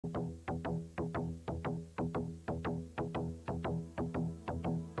Wise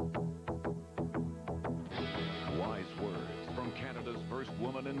words from Canada's first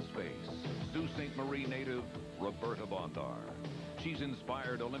woman in space, Sault Ste. Marie native Roberta Bondar. She's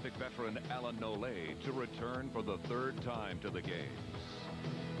inspired Olympic veteran Alan Nolay to return for the third time to the Games.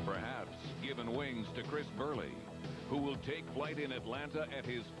 Perhaps given wings to Chris Burley, who will take flight in Atlanta at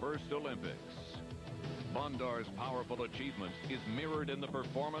his first Olympics. Bondar's powerful achievement is mirrored in the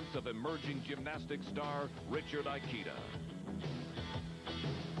performance of emerging gymnastics star Richard Aikita.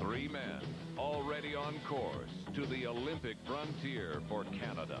 Three men already on course to the Olympic frontier for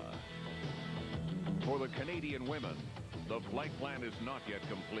Canada. For the Canadian women, the flight plan is not yet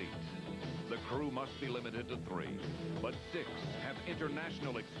complete. The crew must be limited to 3, but 6 have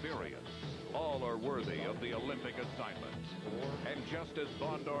international experience. All are worthy of the Olympic assignment. And just as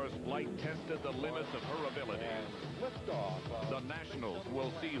Bondar's flight tested the limits of her abilities, the nationals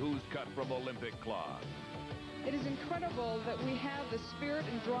will see who's cut from Olympic cloth. It is incredible that we have the spirit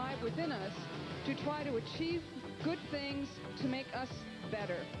and drive within us to try to achieve good things to make us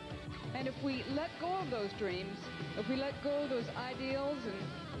better. And if we let go of those dreams, if we let go of those ideals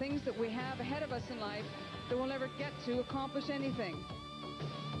and things that we have ahead of us in life, then we'll never get to accomplish anything.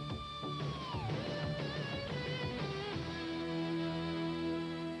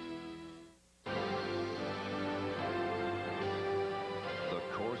 The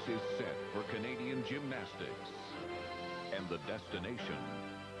course is set for Canadian gymnastics, and the destination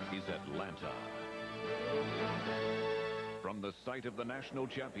is Atlanta. From the site of the National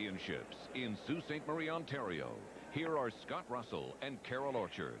Championships in Sault Ste. Marie, Ontario, here are Scott Russell and Carol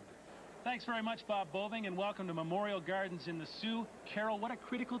Orchard. Thanks very much, Bob Boving, and welcome to Memorial Gardens in the Soo. Carol, what a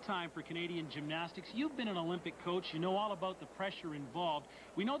critical time for Canadian gymnastics. You've been an Olympic coach. You know all about the pressure involved.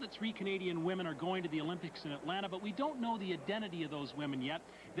 We know that 3 Canadian women are going to the Olympics in Atlanta, but we don't know the identity of those women yet.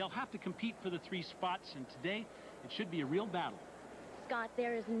 They'll have to compete for the 3 spots, and today it should be a real battle. Scott,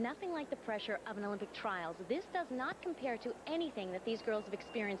 there is nothing like the pressure of an Olympic trials. This does not compare to anything that these girls have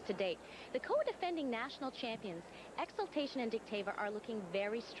experienced to date. The co-defending national champions, Exaltation and Dictava, are looking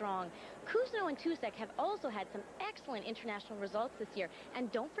very strong. Kuzno and Tusek have also had some excellent international results this year. And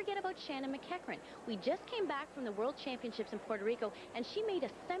don't forget about Shannon McEachran. We just came back from the World Championships in Puerto Rico, and she made a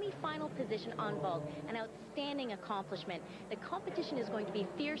semi-final position on vault. An outstanding accomplishment. The competition is going to be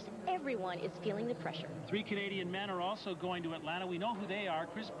fierce. Everyone is feeling the pressure. 3 Canadian men are also going to Atlanta. We know who they are: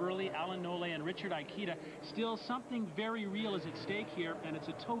 Chris Burley, Alan Nolay, and Richard Aikita. Still, something very real is at stake here, and it's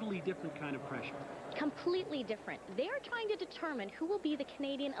a totally different kind of pressure. Completely different. They are trying to determine who will be the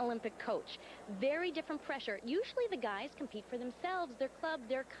Canadian Olympic coach. Very different pressure. Usually the guys compete for themselves, their club,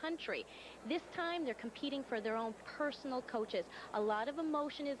 their country. This time they're competing for their own personal coaches. A lot of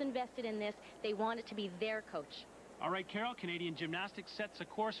emotion is invested in this. They want it to be their coach. All right, Carol, Canadian Gymnastics sets a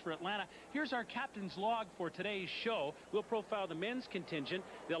course for Atlanta. Here's our captain's log for today's show. We'll profile the men's contingent.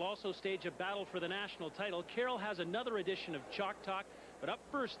 They'll also stage a battle for the national title. Carol has another edition of Chalk Talk, but up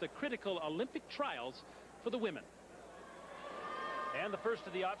first, the critical Olympic trials for the women. And the first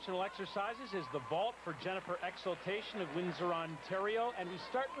of the optional exercises is the vault for Jennifer Exaltation of Windsor, Ontario. And we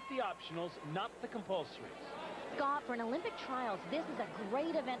start with the optionals, not the compulsories. Scott, for an Olympic trials, this is a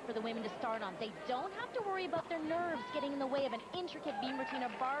great event for the women to start on. They don't have to worry about their nerves getting in the way of an intricate beam routine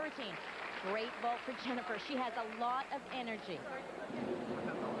or bar routine. Great vault for Jennifer. She has a lot of energy.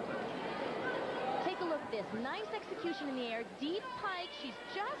 Take a look at this. Nice execution in the air. Deep pike. She's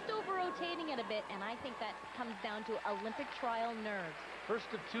just over-rotating it a bit, and I think that comes down to Olympic trial nerves. First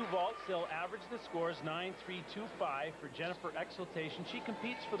of 2 vaults, they'll average the scores 9-3-2-5 for Jennifer Exaltation. She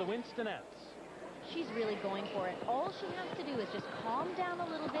competes for the Winstonettes. She's really going for it. All she has to do is just calm down a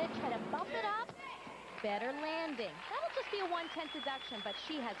little bit, try to bump it up. Better landing. That'll just be a 1/10 deduction, but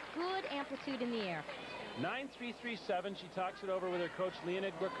she has good amplitude in the air. 9-3-3-7. She talks it over with her coach,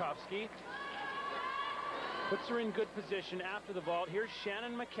 Leonid Gorkovsky. Puts her in good position after the vault. Here's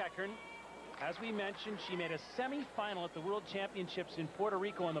Shannon McEachran. As we mentioned, she made a semi-final at the World Championships in Puerto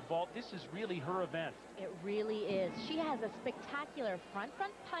Rico on the vault. This is really her event. It really is. She has a spectacular front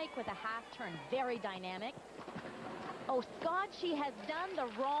pike with a half turn. Very dynamic. Oh, Scott, she has done the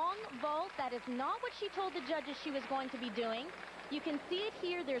wrong vault. That is not what she told the judges she was going to be doing. You can see it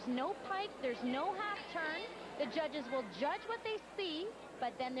here. There's no pike. There's no half turn. The judges will judge what they see,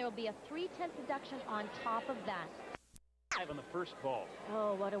 but then there will be a 3/10 deduction on top of that. On the first vault.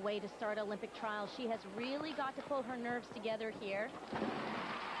 Oh, what a way to start Olympic trials. She has really got to pull her nerves together here.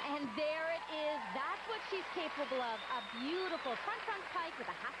 And there it is. That's what she's capable of. A beautiful front pike with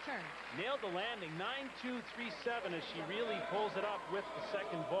a half turn. Nailed the landing. 9-2-3-7 as she really pulls it up with the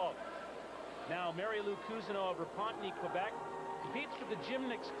second vault. Now, Mary Lou Cousineau of Repentigny, Quebec. Competes with the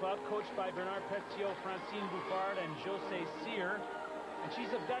Gymnastics club, coached by Bernard Petio, Francine Bouffard, and José Cyr. And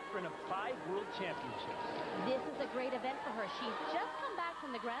she's a veteran of 5 World Championships. This is a great event for her. She's just come back from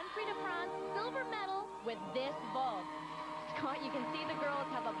the Grand Prix de France silver medal with this vault. Scott, you can see the girls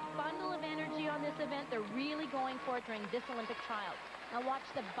have a bundle of energy on this event. They're really going for it during this Olympic trials. Now watch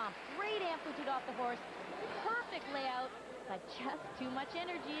the bump. Great amplitude off the horse. Perfect layout, but just too much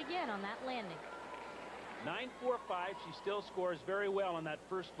energy again on that landing. 9.45. She still scores very well on that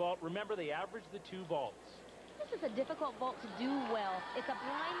first vault. Remember, they average the 2 vaults. This is a difficult vault to do well. It's a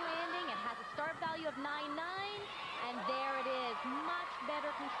blind landing. It has a start value of 9.9, and there it is. Much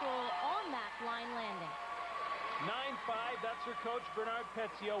better control on that blind landing. 9.5. That's her coach, Bernard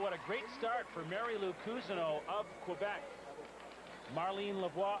Petio. What a great start for Mary-Lou Cousineau of Quebec. Marlene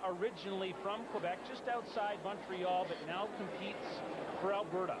Lavoie, originally from Quebec, just outside Montreal, but now competes for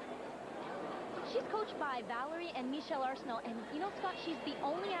Alberta. She's coached by Valerie and Michelle Arsenault, and you know, Scott, she's the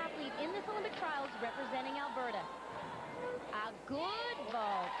only athlete in this Olympic trials representing Alberta. A good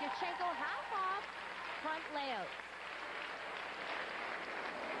vault. Yurchenko half off, front layout.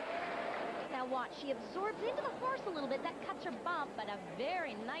 Now watch, she absorbs into the horse a little bit. That cuts her bump, but a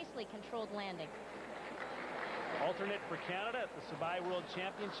very nicely controlled landing. Alternate for Canada at the Sabai World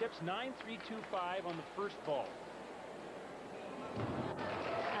Championships, 9.325 on the first vault.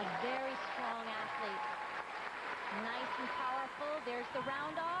 A very strong athlete. Nice and powerful. There's the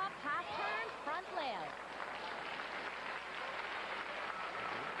round off, half turn, front layout.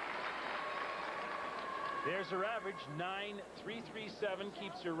 There's her average, 9.337,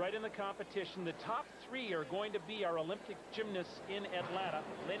 keeps her right in the competition. The top 3 are going to be our Olympic gymnasts in Atlanta.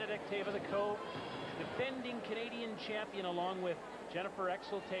 Lena Decteva, the defending Canadian champion, along with Jennifer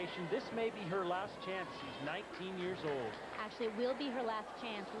Exaltation. This may be her last chance. She's 19 years old. Actually, it will be her last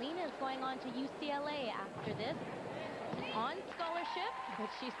chance. Lena is going on to UCLA after this on scholarship, but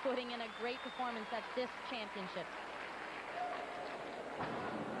she's putting in a great performance at this championship.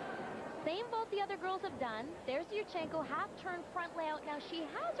 Same vault the other girls have done. There's Yurchenko, half turn front layout. Now she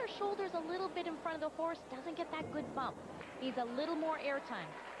has her shoulders a little bit in front of the horse, doesn't get that good bump. Needs a little more air time.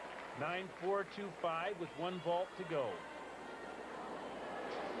 9.425 with 1 vault to go.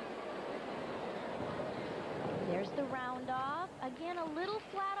 There's the round off. Again, a little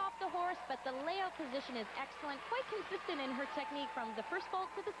flat off the horse, but the layout position is excellent. Quite consistent in her technique from the first vault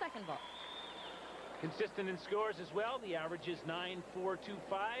to the second vault. Consistent in scores as well. The average is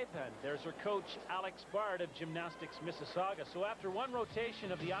 9.425. And there's her coach, Alex Bard of Gymnastics Mississauga. So after 1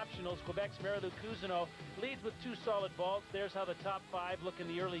 rotation of the optionals, Quebec's Mary-Lou Cousineau leads with 2 solid vaults. There's how the top 5 look in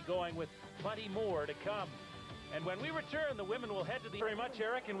the early going, with plenty more to come. And when we return, the women will head to the... Very much,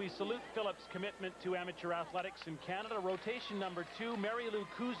 Eric, and we salute Philip's commitment to amateur athletics in Canada. Rotation number 2, Mary-Lou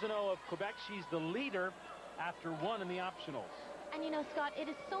Cousineau of Quebec. She's the leader after 1 in the optionals. And you know, Scott, it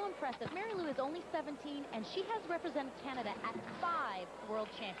is so impressive. Mary-Lou is only 17, and she has represented Canada at 5 World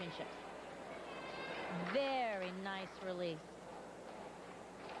Championships. Very nice release.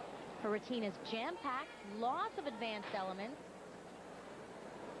 Her routine is jam-packed, lots of advanced elements.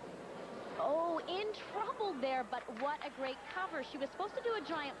 Oh, in trouble there, but what a great cover. She was supposed to do a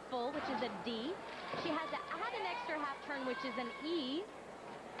giant full, which is a D. She has to add an extra half turn, which is an E.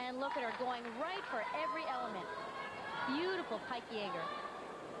 And look at her going right for every element. Beautiful Pike Jaeger.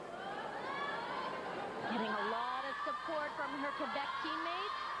 Getting a lot of support from her Quebec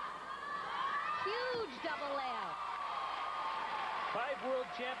teammates. Huge double layout. 5 World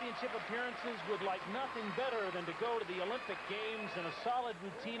Championship appearances, would like nothing better than to go to the Olympic Games and a solid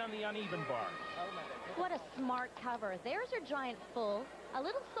routine on the uneven bars. What a smart cover. There's her giant full. A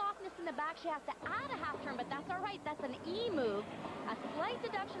little softness in the back. She has to add a half turn, but that's all right. That's an E move. A slight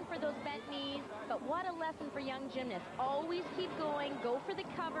deduction for those bent knees, but what a lesson for young gymnasts. Always keep going, go for the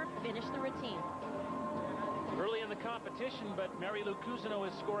cover, finish the routine. Early in the competition, but Mary-Lou Cousineau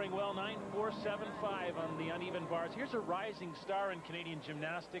is scoring well, 9.475 on the uneven bars. Here's a rising star in Canadian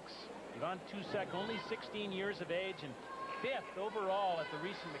gymnastics, Yvonne Toussaint, only 16 years of age and 5th overall at the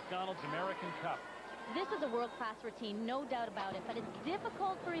recent McDonald's American Cup. This is a world-class routine, no doubt about it, but it's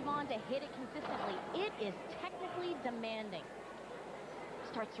difficult for Yvonne to hit it consistently. It is technically demanding.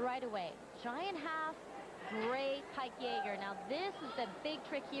 Starts right away. Giant half, great Pike Jaeger. Now this is the big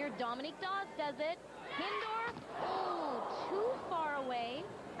trick here. Dominique Dawes does it. Hindor, oh, too far away.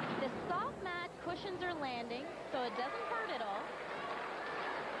 The soft mat cushions her landing, so it doesn't hurt at all.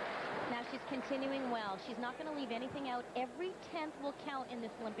 Now she's continuing well. She's not going to leave anything out. Every 10th will count in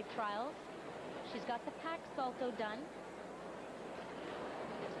this Olympic trials. She's got the pack salto done.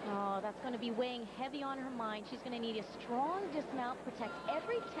 Oh, that's going to be weighing heavy on her mind. She's going to need a strong dismount, protect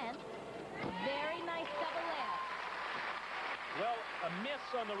every 10th. Very nice double layout. A miss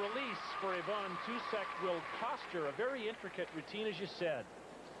on the release for Yvonne Tusek will cost her a very intricate routine, as you said.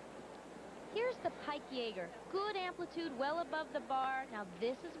 Here's the Pike Jaeger. Good amplitude, well above the bar. Now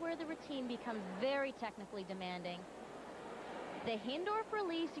this is where the routine becomes very technically demanding. The Hindorf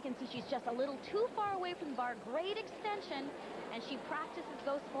release, you can see she's just a little too far away from the bar. Great extension, and she practices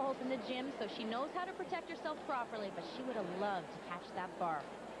those falls in the gym, so she knows how to protect herself properly, but she would have loved to catch that bar.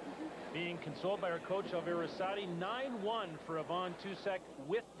 Being consoled by her coach, Elvira Sadi. 9-1 for Yvonne Tusek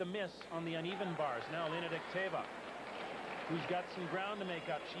with the miss on the uneven bars. Now Lena Dikteva, who's got some ground to make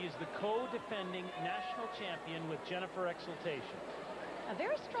up. She is the co-defending national champion with Jennifer Exaltation. A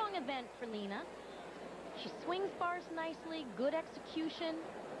very strong event for Lena. She swings bars nicely, good execution.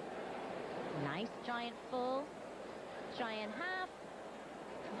 Nice giant full, giant half.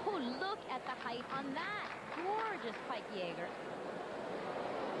 Oh, look at the height on that. Gorgeous Pike Jaeger.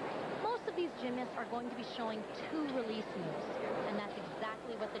 Most of these gymnasts are going to be showing 2 release moves, and that's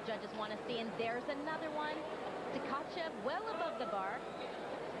exactly what the judges want to see. And there's another one. Tkachev well above the bar.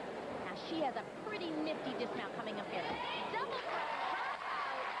 Now she has a pretty nifty dismount coming up here. Double front, half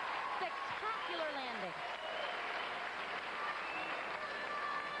out. Spectacular landing.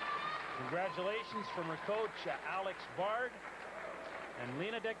 Congratulations from her coach, Alex Bard. And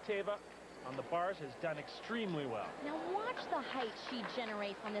Lena Dikteva on the bars has done extremely well. Now watch the height she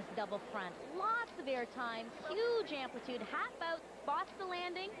generates on this double front. Lots of air time, huge amplitude, half out, spots the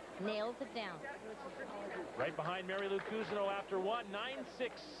landing, nails it down. Right behind Mary Lou Cousineau after 1.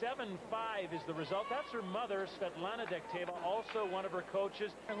 9-6-7-5 is the result. That's her mother, Svetlana Dikteva, also one of her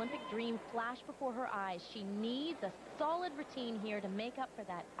coaches. Her Olympic dream flashed before her eyes. She needs a solid routine here to make up for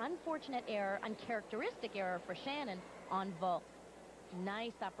that unfortunate error, uncharacteristic error for Shannon on vault.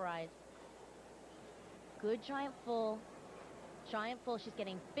 Nice uprise. Good giant full. Giant full. She's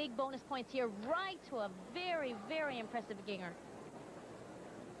getting big bonus points here, right to a very, very impressive ginger.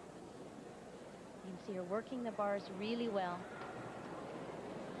 You can see her working the bars really well.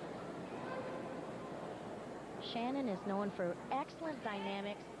 Shannon is known for excellent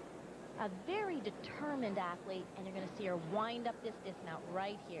dynamics, a very determined athlete, and you're going to see her wind up this dismount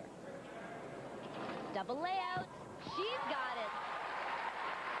right here. Double layout. She's got it.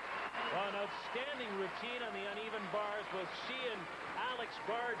 Well, an outstanding routine on the uneven bars with she and Alex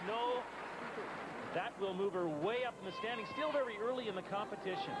Bard. No, that will move her way up in the standings. Still very early in the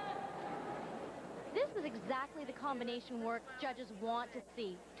competition. This is exactly the combination work judges want to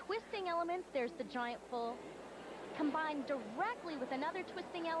see. Twisting elements, there's the giant full. Combined directly with another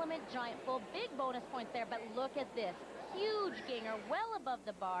twisting element, giant full. Big bonus points there, but look at this. Huge ginger, well above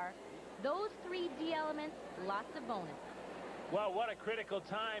the bar. Those 3 D elements, lots of bonus. Well, what a critical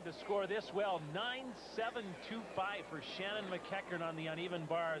time to score this well. 9-7-2-5 for Shannon McEachern on the uneven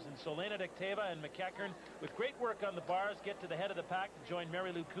bars. And so Lena Dikteva and McEachern, with great work on the bars, get to the head of the pack to join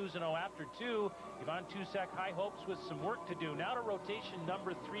Mary Lou Cousineau after 2. Yvonne Tusek, high hopes with some work to do. Now to rotation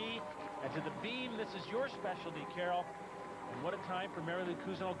number 3. And to the beam, this is your specialty, Carol. And what a time for Mary Lou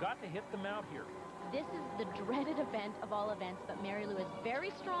Cousineau. Got to hit the mount here. This is the dreaded event of all events, but Mary Lou is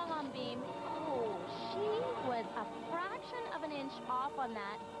very strong on beam. Oh, she was a fraction of an inch off on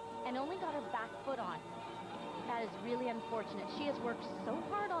that and only got her back foot on. That is really unfortunate. She has worked so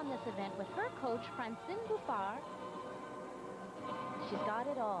hard on this event with her coach, Francine Bouffard. She's got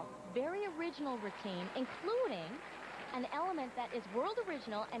it all. Very original routine, including an element that is world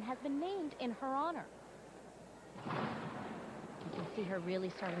original and has been named in her honor. You can see her really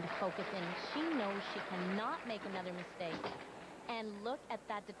starting to focus in. She knows she cannot make another mistake. And look at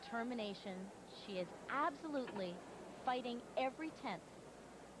that determination. She is absolutely fighting every tenth.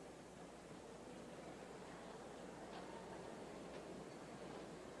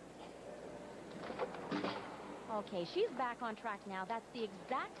 Okay, she's back on track now. That's the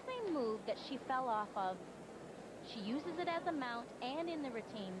exact same move that she fell off of. She uses it as a mount and in the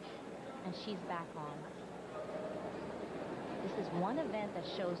routine, and she's back on. This is one event that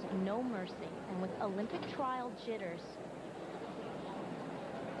shows no mercy, and with Olympic trial jitters,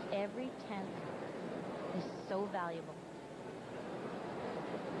 every tenth is so valuable.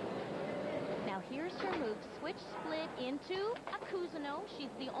 Now here's her move, switch split into a Cousineau. She's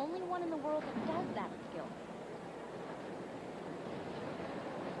the only one in the world that does that skill.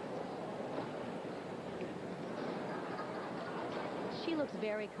 She looks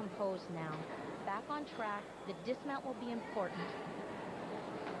very composed now. Back on track. The dismount will be important.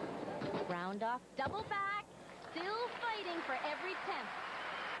 Round off, double back. Still fighting for every tenth.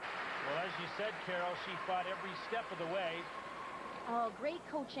 Well, as you said, Carol, she fought every step of the way. Oh, great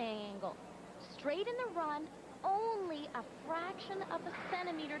coaching angle. Straight in the run, only a fraction of a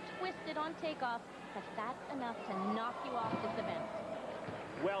centimeter twisted on takeoff, but that's enough to knock you off this event.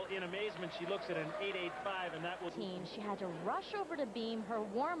 Well, in amazement, she looks at an 8.85, and that was... She had to rush over to beam. Her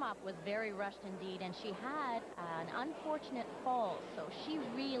warm-up was very rushed indeed, and she had an unfortunate fall, so she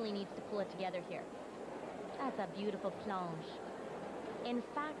really needs to pull it together here. That's a beautiful plonge. In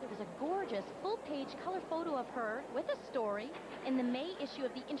fact, there was a gorgeous full-page color photo of her with a story in the May issue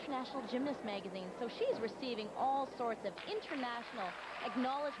of the International Gymnast magazine, so she's receiving all sorts of international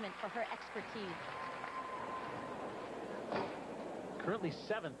acknowledgement for her expertise. Currently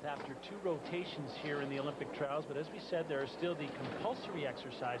 7th after 2 rotations here in the Olympic trials, but as we said, there are still the compulsory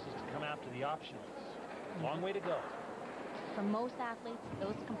exercises to come after the optionals. Long way to go. For most athletes,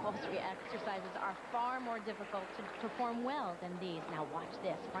 those compulsory exercises are far more difficult to perform well than these. Now watch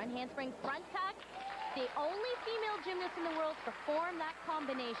this. Front handspring, front tuck. The only female gymnast in the world to perform that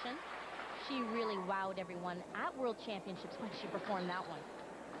combination. She really wowed everyone at World Championships when she performed that one.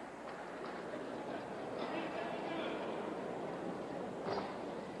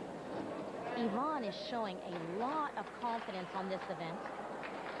 Yvonne is showing a lot of confidence on this event.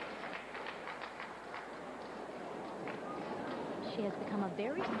 She has become a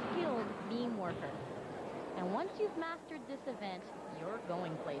very skilled beam worker. And once you've mastered this event, you're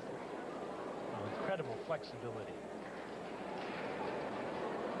going places. Oh, incredible flexibility.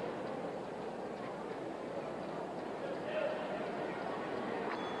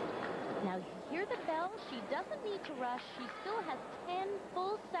 Now, you hear the bell. She doesn't need to rush. She still has 10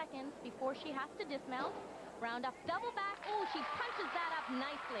 full seconds before she has to dismount. Round up, double back. Oh, she punches that up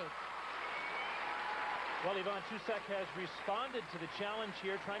nicely. Well, Yvonne Tusek has responded to the challenge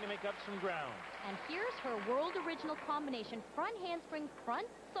here, trying to make up some ground. And here's her world original combination. Front handspring, front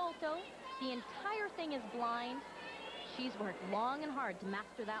salto. The entire thing is blind. She's worked long and hard to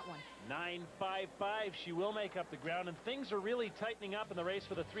master that one. 9.55. She will make up the ground, and things are really tightening up in the race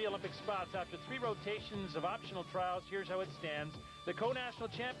for the 3 Olympic spots. After 3 rotations of optional trials, here's how it stands. The co-national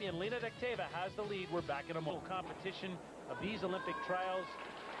champion, Lena Dekteva, has the lead. We're back in a full competition of these Olympic trials.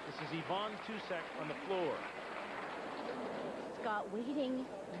 This is Yvonne Tusek on the floor. Scott, waiting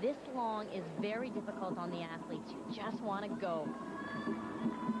this long is very difficult on the athletes. You just want to go.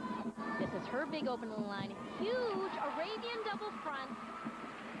 This is her big opening line. Huge Arabian double front.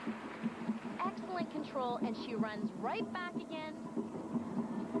 Excellent control, and she runs right back again.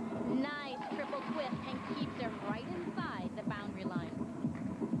 Nice triple twist and keeps her right inside the boundary line.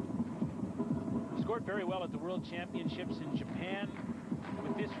 Scored very well at the World Championships in Japan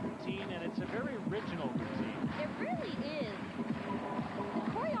with this routine, and it's a very original routine. It really is. The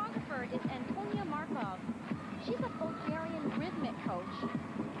choreographer is Antonia Markov. She's a Bulgarian rhythmic coach.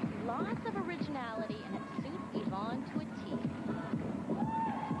 Lots of originality, and it suits Yvonne to a T.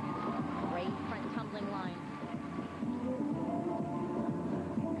 Great front tumbling line.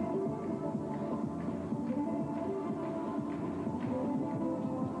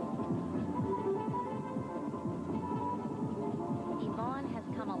 Yvonne has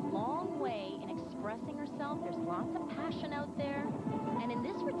come a long way in expressing herself. There's lots of passion out there, and in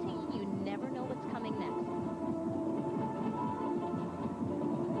this routine, you never know what's coming next.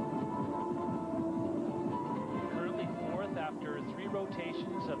 After 3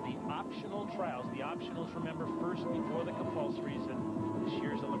 rotations of the optional trials. The optionals, remember, first before the compulsories in this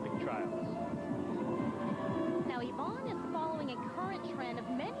year's Olympic trials. Now, Yvonne is following a current trend of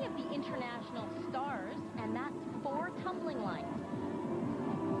many of the international stars, and that's 4 tumbling lines.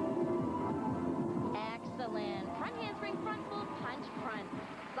 Excellent. Front handspring, front full punch, front.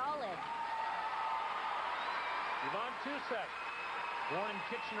 Solid. Yvonne Tusek, born in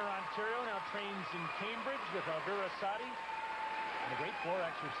Kitchener, Ontario, now trains in Cambridge with Elvira Sadi. And a great floor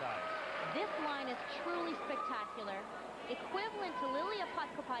exercise. This line is truly spectacular. Equivalent to Lilia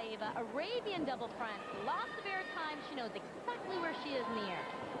Podkopaeva, Arabian double front. Lots of air time. She knows exactly where she is in the air.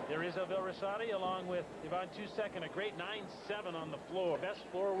 There is Elvira Sadi along with Yvonne Tusek, and a great 9.7 on the floor. Best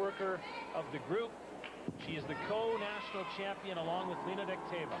floor worker of the group. She is the co-national champion along with Lena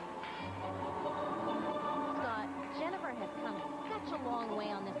Dekteva. Scott, Jennifer has come such a long way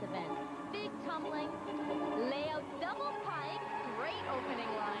on this event. Big tumbling, layout double pike, great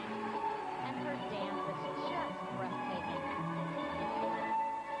opening line, and her dance is just breathtaking.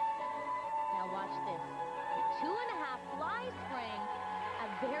 Now watch this. 2.5 fly spring, a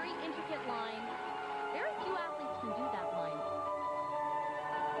very intricate line. Very few athletes can do that line.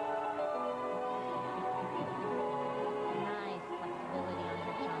 Nice flexibility on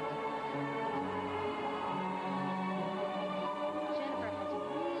her jump. Jennifer has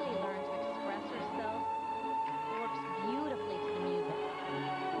really learned to express herself. Works beautifully to the music.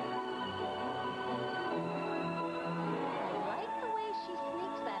 I like the way she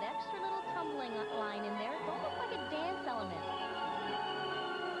sneaks that extra little tumbling line in there. It's almost like a dance element.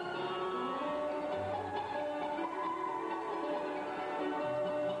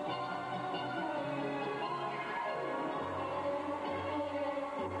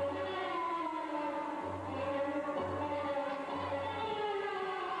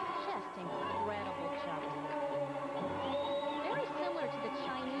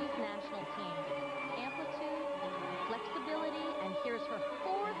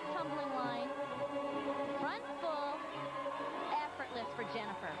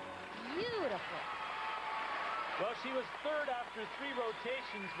 Jennifer. Beautiful. Well, she was third after 3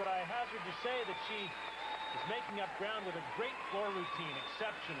 rotations, but I hazard to say that she is making up ground with a great floor routine.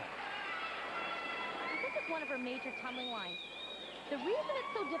 Exceptional. This is one of her major tumbling lines. The reason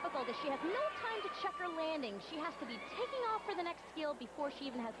it's so difficult is she has no time to check her landing. She has to be taking off for the next skill before she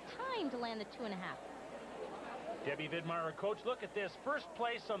even has time to land the 2.5. Debbie Vidmar, our coach. Look at this. First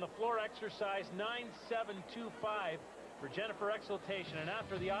place on the floor exercise, 9.725 for Jennifer Exaltation. And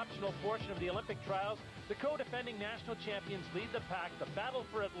after the optional portion of the Olympic trials, the co-defending national champions lead the pack. The battle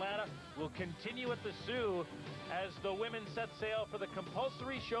for Atlanta will continue at the Sioux as the women set sail for the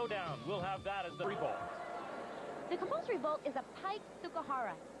compulsory showdown. We'll have that as the vault. The compulsory vault is a pike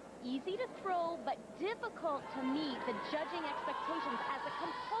tsukahara. Easy to throw, but difficult to meet the judging expectations as a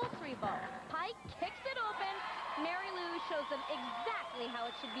compulsory vault. Pike kicks it open. Mary Lou shows them exactly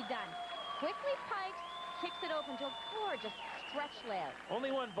how it should be done. Quickly pikes, kicks it open to a gorgeous stretch layout.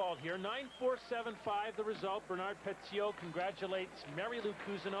 Only one vault here. 9.475 the result. Bernard Petiot congratulates Mary Lou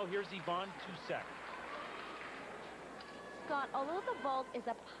Cousineau. Here's Yvonne Toussaint. Scott, although the vault is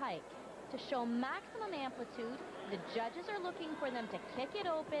a pike, to show maximum amplitude, the judges are looking for them to kick it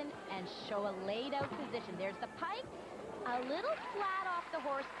open and show a laid out position. There's the pike, a little flat off the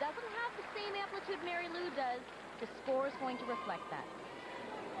horse, doesn't have the same amplitude Mary Lou does. The score is going to reflect that.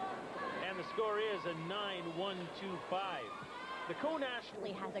 And the score is a 9.125. The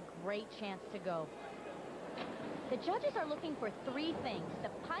co-national has a great chance to go. The judges are looking for 3 things: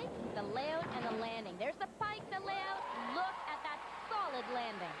 the pike, the layout, and the landing. There's the pike, the layout. Look at that solid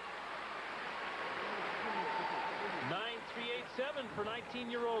landing. 9.387 for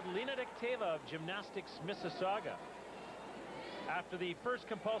 19-year-old Lena Dekteva of Gymnastics Mississauga. After the first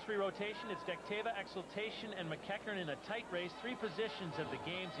compulsory rotation, it's Dekteva, Exaltation, and McEachern in a tight race. 3 positions of the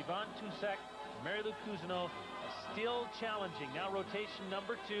games. Yvonne Toussaint, Mary Lou Cousineau still challenging. Now rotation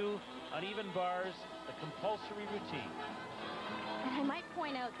number 2, uneven bars, the compulsory routine. And I might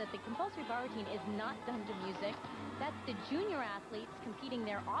point out that the compulsory bar routine is not done to music. That's the junior athletes competing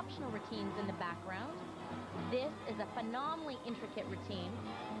their optional routines in the background. This is a phenomenally intricate routine.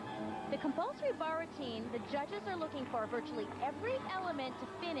 The compulsory bar routine, the judges are looking for virtually every element to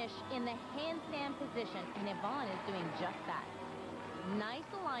finish in the handstand position, and Yvonne is doing just that. Nice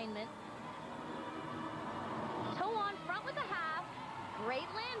alignment. Toe on front with a half. Great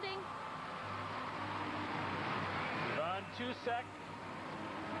landing. Yvonne Toussaint,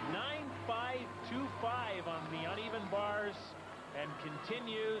 9.525 on the uneven bars and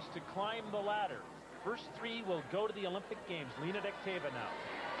continues to climb the ladder. First 3 will go to the Olympic Games. Lena Dekteva now.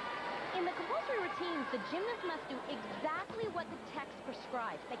 In the compulsory routines, the gymnast must do exactly what the text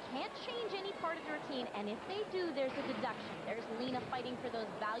prescribes. They can't change any part of the routine, and if they do, there's a deduction. There's Lena fighting for those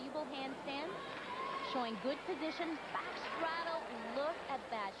valuable handstands, showing good position, back straddle. Look at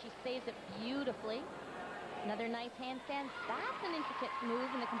that. She saves it beautifully. Another nice handstand. That's an intricate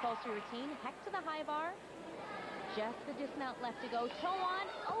move in the compulsory routine. Heck to the high bar. Just the dismount left to go. Toe on.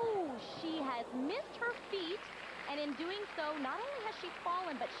 Oh, she has missed her feet. And in doing so, not only has she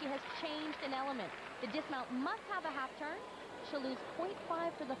fallen, but she has changed an element. The dismount must have a half turn. She'll lose 0.5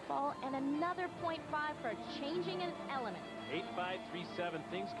 for the fall and another 0.5 for changing an element. 8.537.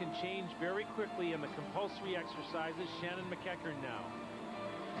 Things can change very quickly in the compulsory exercises. Shannon McEachern now.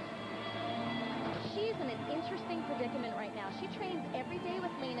 She's in an interesting predicament right now. She trains every day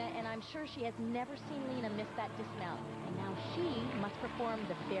with Lena, and I'm sure she has never seen Lena miss that dismount. And now she must perform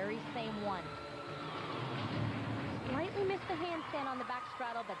the very same one. Slightly missed the handstand on the back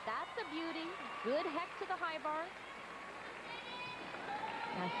straddle, but that's a beauty. Good heck to the high bar.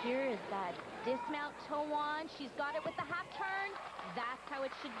 Now here is that dismount toe on. She's got it with the half turn. That's how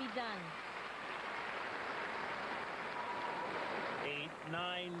it should be done.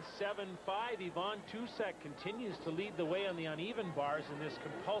 8.975. Yvonne Toussaint continues to lead the way on the uneven bars in this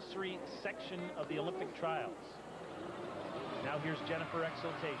compulsory section of the Olympic trials. Now here's Jennifer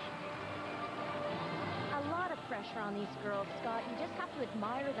Exaltation. A lot of pressure on these girls, Scott. You just have to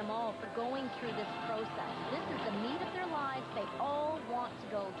admire them all for going through this process. This is the meat of their lives. They all want to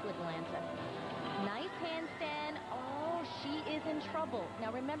go to Atlanta. Nice handstand. Oh, she is in trouble.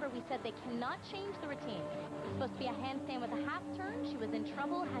 Now remember, we said they cannot change the routine. It's supposed to be a handstand with a half turn. She was in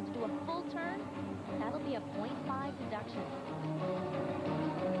trouble, had to do a full turn. That'll be a 0.5 deduction.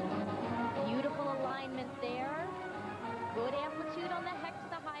 Beautiful alignment there. Good amplitude on the hex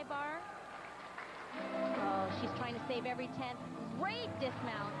to high bar. Oh, she's trying to save every tenth. Great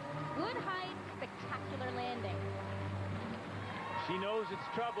dismount. Good height. Spectacular landing. She knows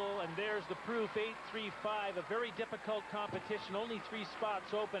it's trouble, and there's the proof. 8.35, a very difficult competition. Only 3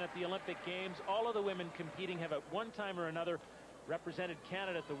 spots open at the Olympic Games. All of the women competing have at one time or another represented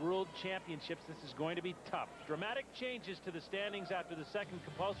Canada at the World Championships. This is going to be tough. Dramatic changes to the standings after the second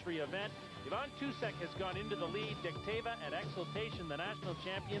compulsory event. Ivan Tusek has gone into the lead. Dekteva and Exaltation, the national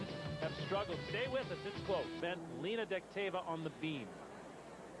champions, have struggled. Stay with us. It's close. Then Lena Dekteva on the beam.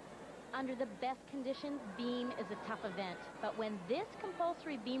 Under the best conditions, beam is a tough event. But when this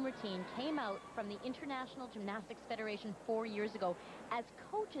compulsory beam routine came out from the International Gymnastics Federation 4 years ago, as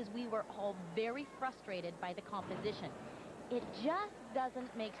coaches, we were all very frustrated by the composition. It just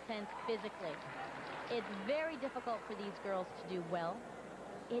doesn't make sense physically. It's very difficult for these girls to do well.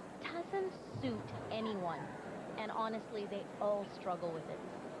 It doesn't suit anyone. And honestly, they all struggle with it.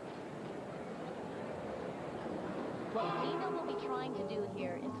 What Lena will be trying to do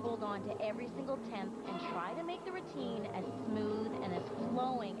here is hold on to every single tenth and try to make the routine as smooth and as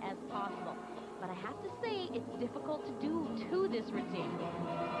flowing as possible. But I have to say, it's difficult to do to this routine.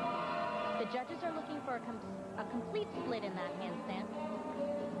 The judges are looking for a complete split in that handstand.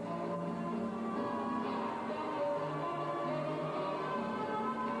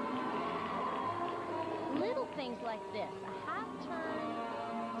 Little things like this, a half turn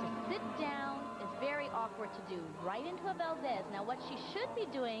to sit down, is very awkward to do. Right into a Valdez. Now what she should be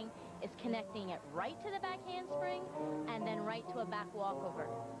doing is connecting it right to the back handspring and then right to a back walkover.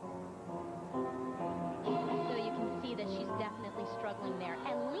 So you can see that she's definitely struggling there.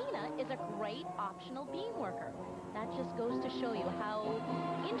 And Lena is a great optional beam worker. That just goes to show you how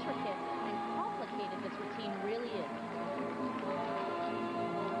intricate and complicated this routine really is.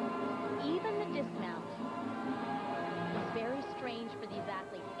 Even the dismount is very strange for these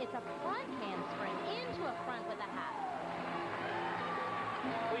athletes. It's a front handspring into a front with a half.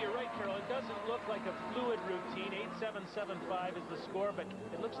 Well, you're right, Carol. It doesn't look like a fluid routine. 8.775 is the score, but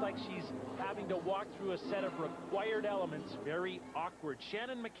it looks like she's having to walk through a set of required elements. Very awkward.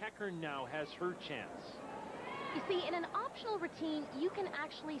 Shannon McEachern now has her chance. You see, in an optional routine, you can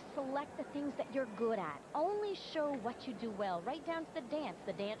actually select the things that you're good at. Only show what you do well, right down to the dance.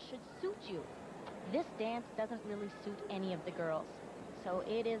 The dance should suit you. This dance doesn't really suit any of the girls, so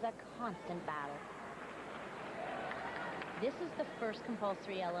it is a constant battle. This is the first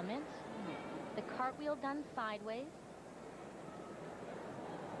compulsory element, the cartwheel done sideways.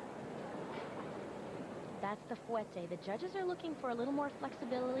 That's the fouette. The judges are looking for a little more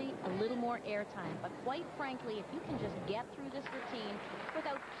flexibility, a little more air time. But quite frankly, if you can just get through this routine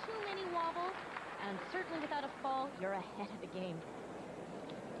without too many wobbles, and certainly without a fall, you're ahead of the game.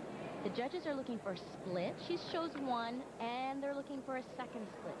 The judges are looking for a split. She shows one, and they're looking for a second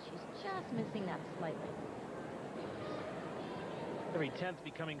split. She's just missing that slightly. Every 10th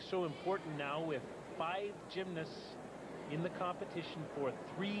becoming so important now with 5 gymnasts in the competition for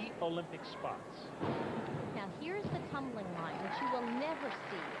 3 Olympic spots. Now here's the tumbling line, which you will never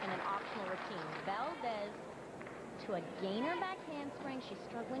see in an optional routine. Valdez to a gainer back handspring. She's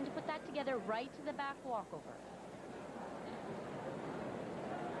struggling to put that together right to the back walkover.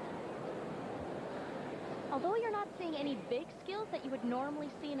 Although you're not seeing any big skills that you would normally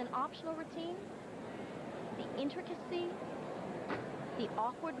see in an optional routine, the intricacy, the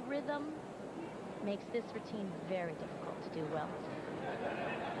awkward rhythm makes this routine very difficult to do well.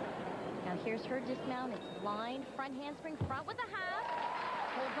 Now here's her dismount. It's blind, front handspring, front with a half.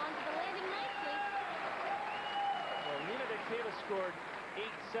 Holds on to the landing nicely. Well, Lena Dekteva scored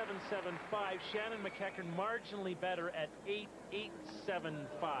 8.775. Shannon McEachern marginally better at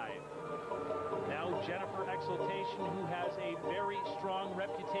 8.875. Now Jennifer Exaltation, who has a very strong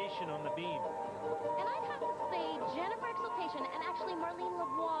reputation on the beam. And I'd have to say Jennifer Exaltation and actually Marlene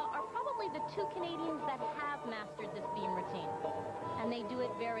Lavoie are probably the 2 Canadians that have mastered this beam routine. And they do it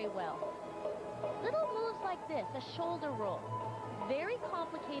very well. Little moves like this, a shoulder roll, very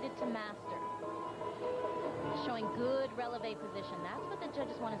complicated to master. Showing good releve position. That's what the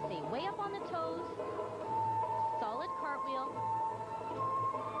judges want to see. Way up on the toes. Solid cartwheel.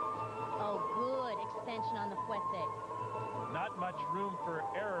 Oh, good extension on the fouette. Not much room for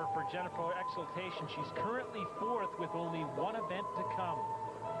error for Jennifer Exaltation. She's currently 4th with only 1 event to come.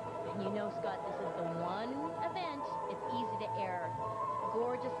 And you know, Scott, this is the one event it's easy to err.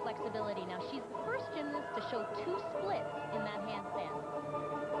 Gorgeous flexibility. Now, she's the first gymnast to show 2 splits in that handstand.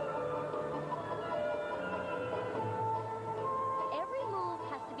 Every move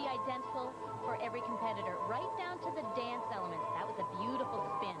has to be identical for every competitor, right down to the dance elements. That was a beautiful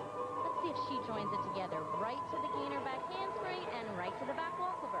spin. Let's see if she joins it together. Right to the gainer back handspring and right to the back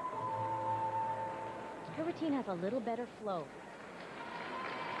walkover. Her routine has a little better flow.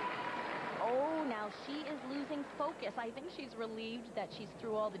 Oh, now she is losing focus. I think she's relieved that she's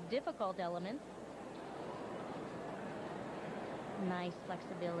through all the difficult elements. Nice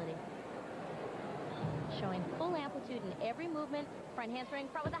flexibility. Showing full amplitude in every movement. Front handspring,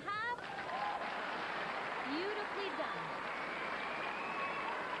 front with a half. Beautifully done.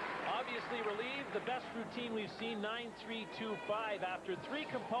 Obviously relieved. The best routine we've seen, 9-3-2-5. After 3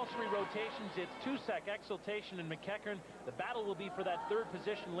 compulsory rotations, it's Tusek, Exaltation, and McEachern. The battle will be for that third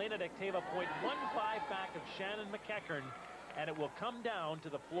position. Lena Dekteva 0.15 back of Shannon McEachern, and it will come down to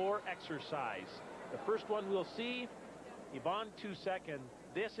the floor exercise. The first one we'll see, Yvonne Tusek, and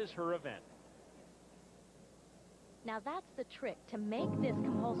this is her event. Now that's the trick, to make this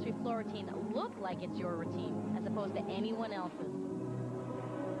compulsory floor routine look like it's your routine as opposed to anyone else's.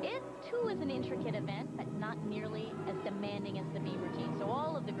 It too is an intricate event, but not nearly as demanding as the beam routine, so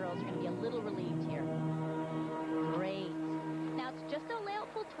all of the girls are going to be a little relieved here. Great. Now it's just a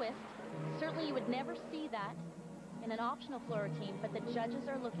layout full twist. Certainly you would never see that in an optional floor routine, but the judges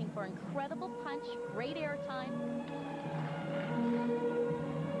are looking for incredible punch, great air time.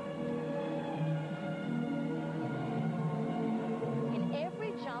 In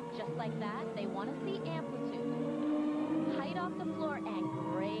every jump, just like that, they want to see amplitude. Height off the floor and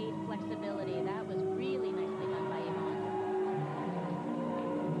great flexibility. That was really nicely done by Yvonne.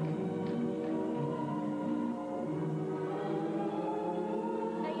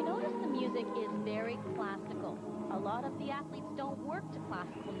 Now you notice the music is very classical. A lot of the athletes don't work to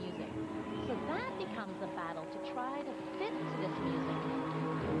classical music. So that becomes a battle to try to fit to this music.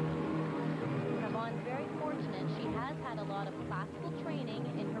 Yvonne's very fortunate. She has had a lot of classical training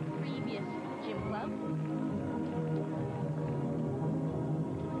in her previous gym club.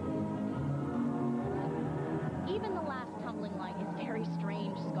 Even the last tumbling line is very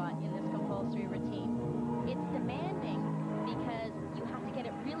strange, Scott, in this compulsory routine. It's demanding because you have to get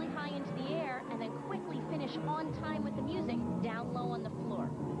it really high into the air and then quickly finish on time with the music down low on the floor.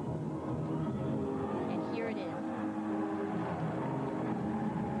 And here it is.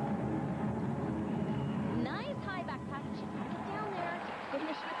 Nice high back touch. She's got to get down there to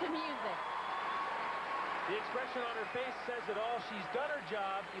finish with the music. The expression on her face says it all. She's done her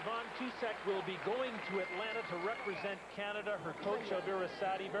job. Yvonne Tusek will be going to Atlanta to represent Canada. Her coach, Elvira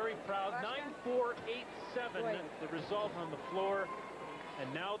Sadi, very proud. 9-4-8-7, the result on the floor.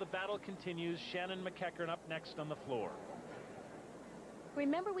 And now the battle continues. Shannon McEachern up next on the floor.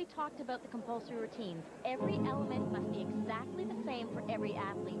 Remember, we talked about the compulsory routines. Every element must be exactly the same for every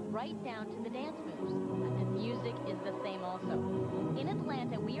athlete, right down to the dance moves. And the music is the same also. In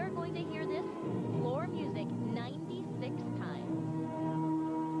Atlanta, we are going to hear this floor music 96 times.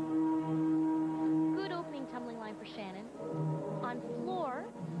 Good opening tumbling line for Shannon. On floor,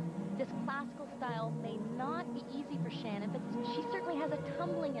 this classical style may not be easy for Shannon, but she certainly has a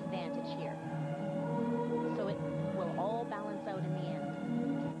tumbling advantage here. So it will all balance out in the end.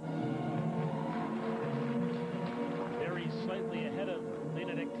 Very slightly ahead of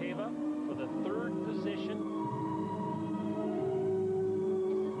Lena Dekteva for the third position.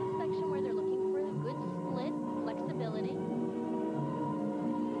 This is the section where they're looking for a good split, flexibility.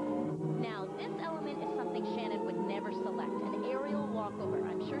 Now, this element is something Shannon would never select, an aerial walkover.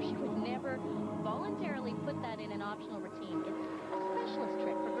 I'm sure she would never voluntarily put that in an optional routine. It's a specialist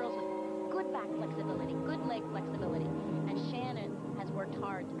trick for girls with good back flexibility, good leg flexibility, and Shannon has worked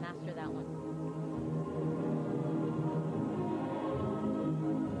hard to master that one.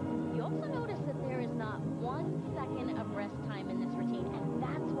 You also notice that there is not 1 second of rest time in this routine, and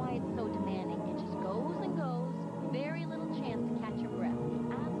that's why it's so demanding. It just goes and goes, very little chance to catch your breath.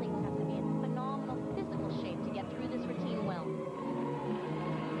 The athletes have to be in phenomenal physical shape to get through this routine well.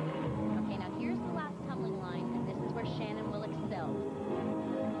 Okay, now here's the last tumbling line, and this is where Shannon will excel.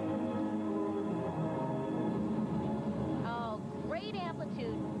 Oh, great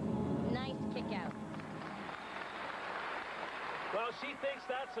amplitude. Nice kick out. Well, she thinks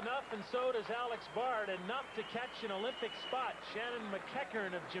that's enough, and so does Alex Bard. Enough to catch an Olympic spot. Shannon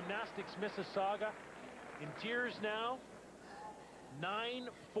McEachern of Gymnastics Mississauga in tears now.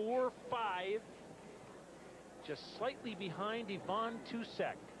 9-4-5. Just slightly behind Yvonne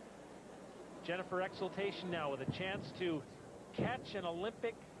Tusek. Jennifer Exaltation now with a chance to catch an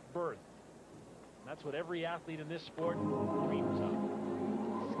Olympic berth. That's what every athlete in this sport dreams of.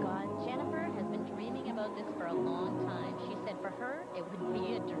 Scott, Jennifer has been dreaming about this for a long time. She said for her, it would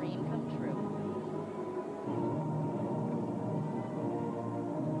be a dream come true.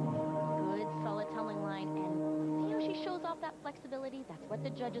 Good, solid tumbling line, and see how she shows off that flexibility? That's what the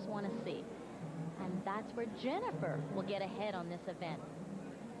judges want to see. And that's where Jennifer will get ahead on this event.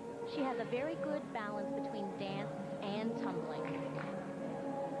 She has a very good balance between dance and tumbling.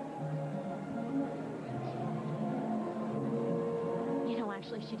 You know,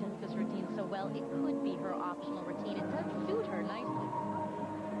 actually, she does this routine so well, it could be her optional routine. It does suit her nicely.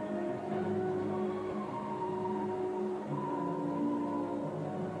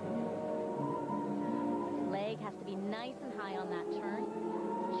 nice and high on that turn.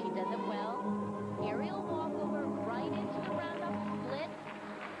 She does it well. Aerial walkover right into the roundoff split,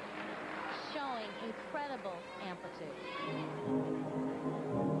 showing incredible amplitude.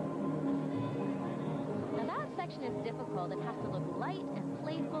 Now that section is difficult. It has to look light and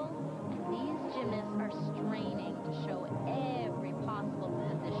playful, and these gymnasts are straining to show every possible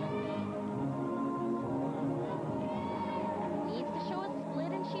position. Needs to show a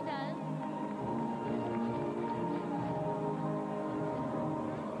split, and she does.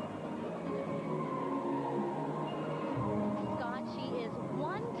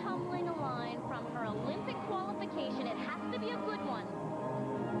 Olympic qualification. It has to be a good one.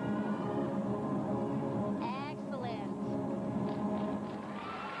 Excellent.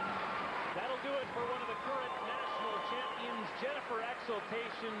 That'll do it for one of the current national champions. Jennifer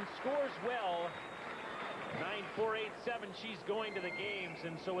Exaltation scores well. 9.487. She's going to the games.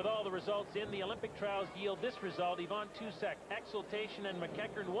 And so with all the results in the Olympic trials yield this result, Yvonne Tusek, Exaltation, and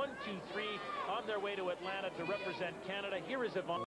McEachern 1, 2, 3 on their way to Atlanta to represent Canada. Here is Yvonne.